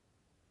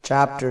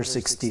Chapter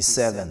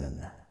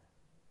 67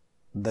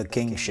 The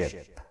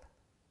Kingship.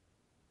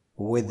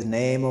 With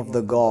name of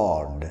the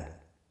God,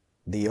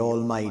 the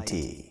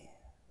Almighty,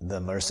 the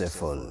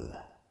Merciful.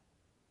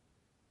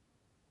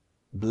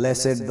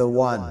 Blessed the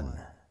One,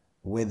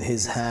 with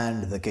His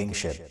hand the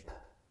kingship,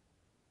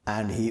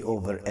 and He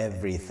over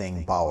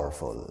everything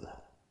powerful.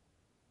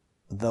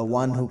 The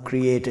One who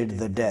created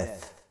the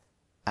death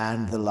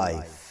and the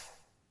life,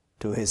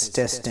 to His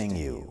testing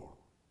you,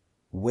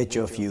 which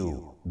of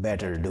you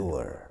better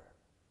doer?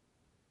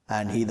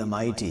 And He the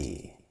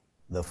Mighty,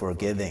 the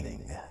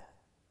Forgiving.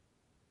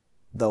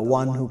 The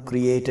One who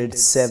created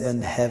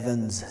 7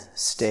 heavens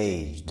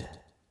staged.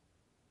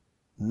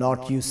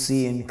 Not you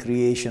see in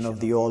creation of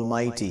the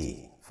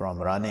Almighty from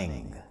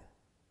running.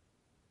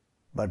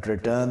 But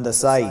return the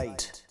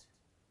sight,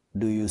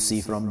 do you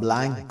see from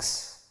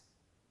blanks?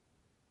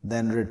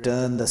 Then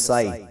return the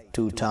sight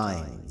 2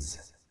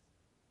 times.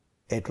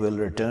 It will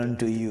return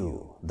to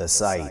you the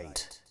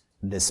sight,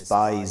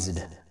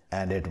 despised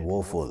and it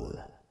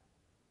woeful.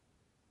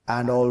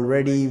 And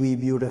already we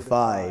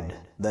beautified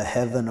the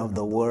heaven of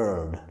the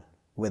world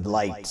with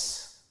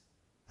lights,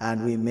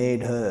 and we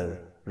made her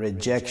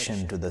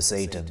rejection to the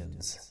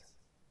Satans.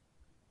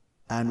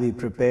 And we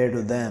prepare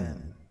to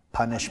them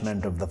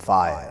punishment of the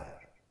fire,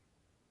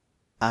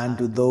 and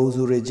to those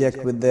who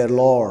reject with their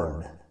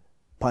Lord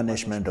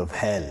punishment of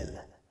hell,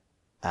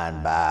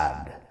 and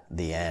bad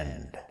the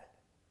end.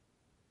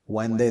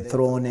 When they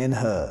thrown in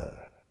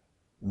her,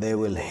 they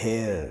will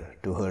hear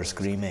to her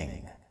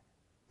screaming,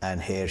 and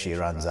here she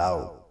runs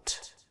out.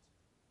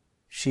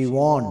 She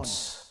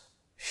wants,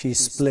 she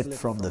split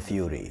from the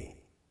fury.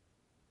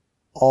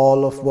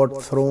 All of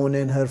what thrown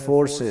in her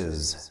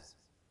forces,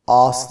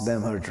 ask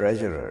them her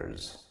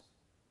treasurers.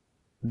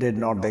 Did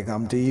not they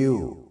come to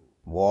you,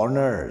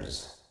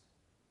 warners?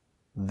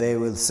 They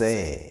will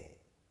say,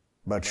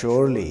 but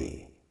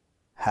surely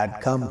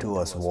had come to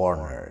us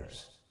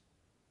warners.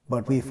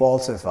 But we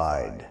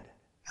falsified,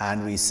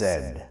 and we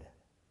said,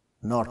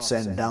 not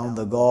send down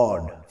the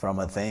God from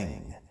a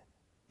thing,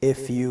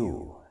 if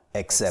you,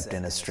 except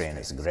in a strain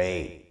is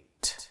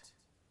great.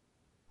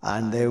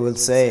 And they will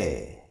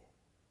say,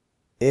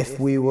 if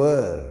we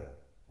were,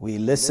 we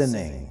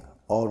listening,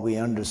 or we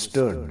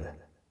understood,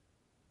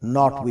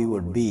 not we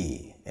would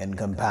be in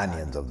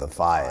companions of the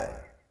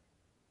fire.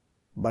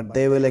 But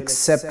they will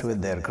accept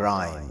with their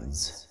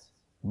crimes,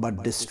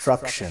 but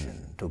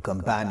destruction to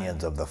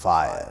companions of the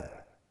fire.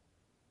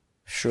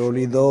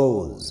 Surely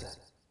those,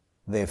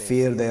 they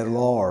fear their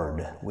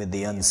Lord with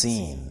the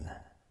unseen,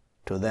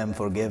 to them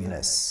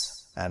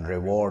forgiveness and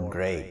reward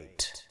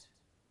great.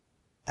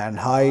 And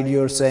hide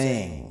your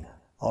saying,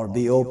 or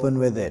be open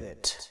with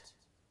it,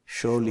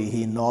 surely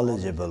He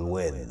knowledgeable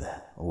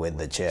with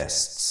the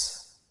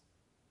chests.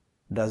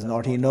 Does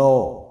not He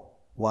know,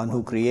 One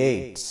who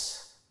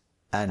creates,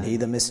 and He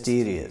the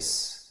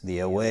mysterious, the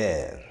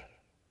aware?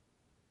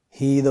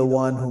 He the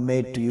One who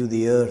made to you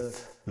the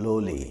earth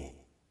lowly,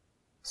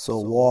 so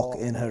walk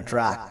in her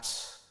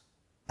tracts,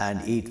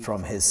 and eat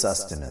from His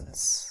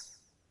sustenance,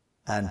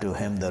 and to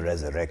Him the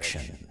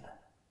resurrection.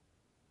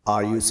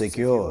 Are you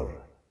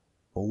secure,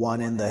 One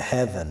in the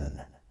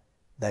heaven,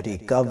 that He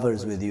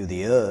covers with you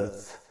the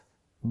earth,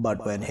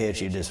 but when here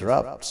she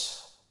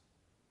disrupts?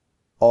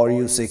 Are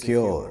you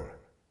secure,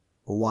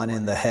 One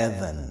in the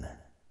heaven,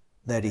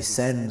 that He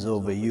sends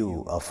over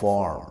you a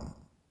form?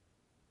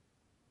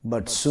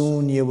 But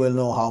soon you will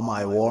know how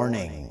my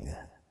warning,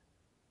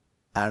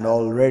 and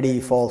already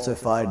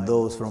falsified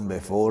those from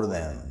before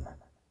them.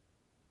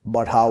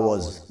 But how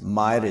was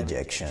my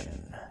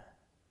rejection?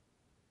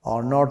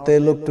 Or not they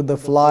look to the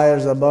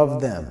flyers above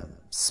them,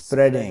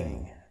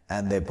 spreading,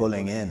 and they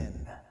pulling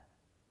in?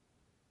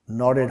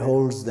 Not it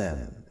holds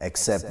them,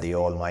 except the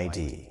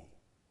Almighty,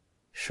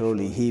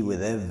 surely He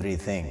with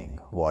everything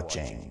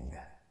watching.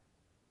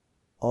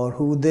 Or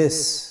who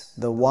this,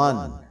 the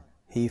One,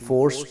 He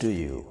forced to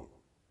you?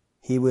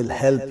 He will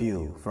help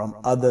you from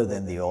other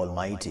than the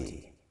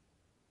Almighty,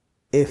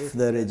 if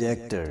the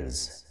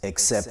rejectors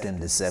accept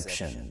in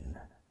deception.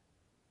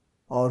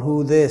 Or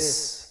who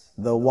this,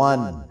 the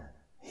One,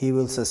 He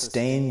will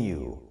sustain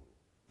you,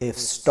 if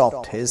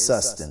stopped His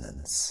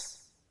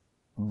sustenance,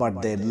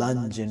 but they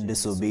lunge in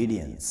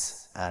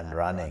disobedience and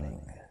running.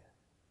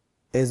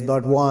 Is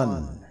but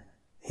One,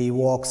 He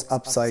walks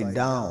upside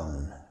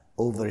down,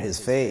 over His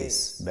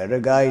face, better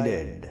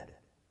guided,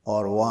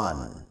 or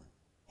One,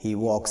 He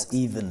walks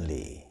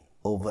evenly,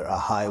 over a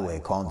highway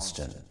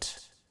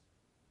constant.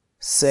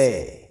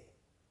 Say,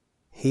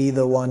 He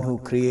the One who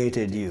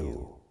created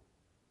you,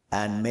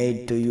 and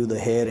made to you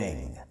the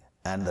hearing,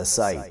 and the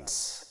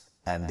sights,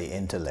 and the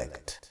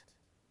intellect,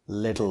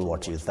 little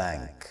what you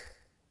thank.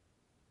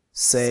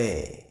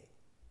 Say,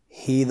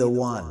 He the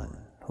One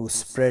who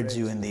spreads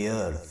you in the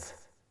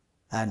earth,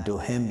 and to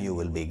Him you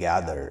will be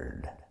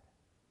gathered.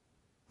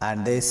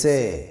 And they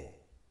say,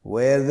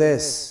 where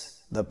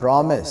this, the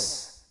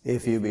promise,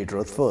 if you be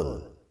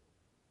truthful?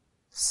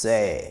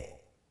 Say,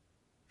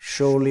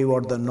 surely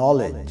what the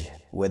knowledge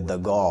with the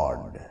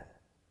God,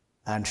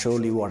 and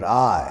surely what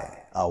I,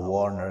 a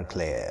warner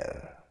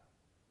clear.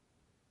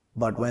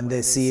 but when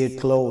they see it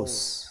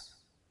close,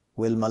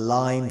 will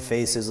malign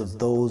faces of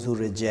those who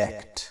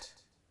reject,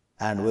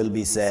 and will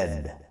be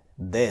said,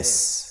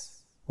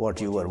 "This,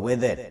 what you were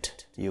with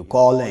it, you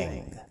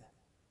calling."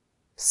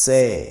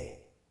 Say,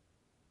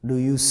 do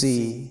you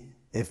see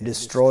if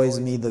destroys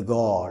me the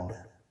God,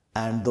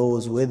 and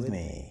those with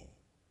me,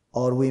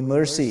 or we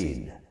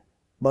mercied,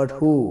 but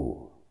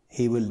who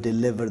he will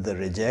deliver the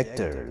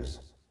rejectors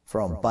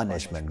from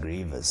punishment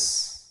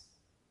grievous?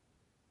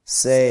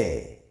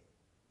 Say,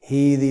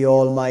 he the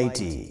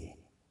Almighty,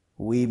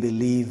 we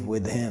believe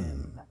with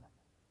him,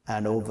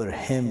 and over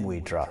him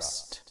we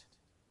trust.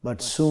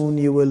 But soon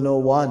you will know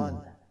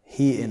one,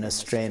 he in a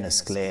strain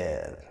is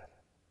clear.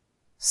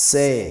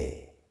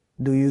 Say,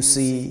 do you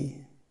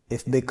see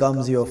if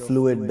becomes your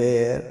fluid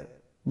bare,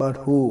 but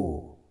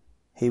who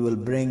he will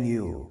bring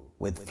you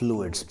with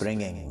fluid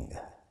springing?